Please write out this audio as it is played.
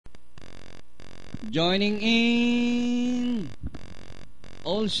Joining in.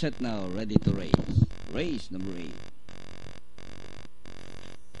 All set now, ready to race. Race number 8.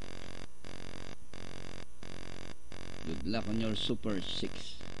 Good luck on your Super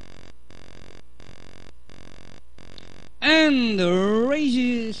 6. And the race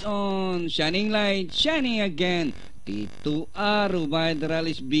is on. Shining light, shining again. T2R by the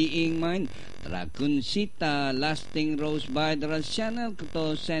rally is being mine. Dragoncita, lasting rose by the rally. Channel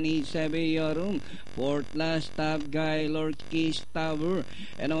Kuto, Sani Sebeyorum. Fourth last top guy, Lord Kiss Tower.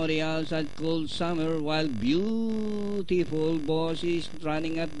 And on the outside, cold summer. While beautiful boss is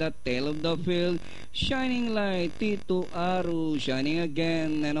running at the tail of the field. Shining light, T2R, shining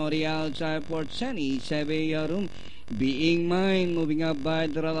again. And on the outside, Port Sani Sebeyorum. Being mine, moving up by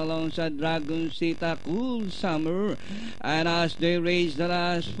the alongside Dragoncita, cool summer. And as they race the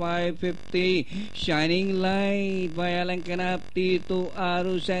last 550, shining light by Alankanap T2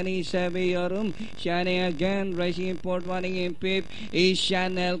 Aru Sani Sebeyorum, shining again, racing in port, running in fifth is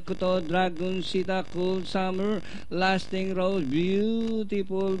Chanel Kuto, Dragoncita, cool summer, lasting rose,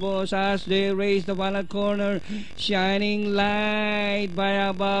 beautiful boss as they race the final corner, shining light by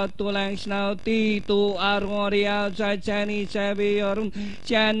about 2 lengths now, T2 Aru on the outside. Chani Sebeyorum,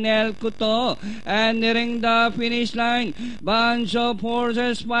 Chanel Kuto, and nearing the finish line. Bunch of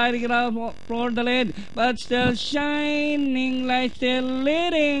horses fighting around for the lead, but still shining light, still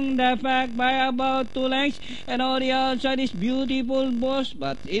leading the pack by about 2 lengths. And on the outside is beautiful boss,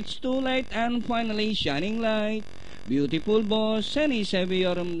 but it's too late. And finally, shining light, beautiful boss, Chani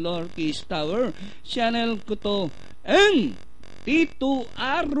Sebeyorum, Lord Kiss Tower, Chanel Kuto, and T2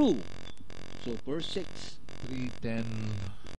 Aru. Super 6. 310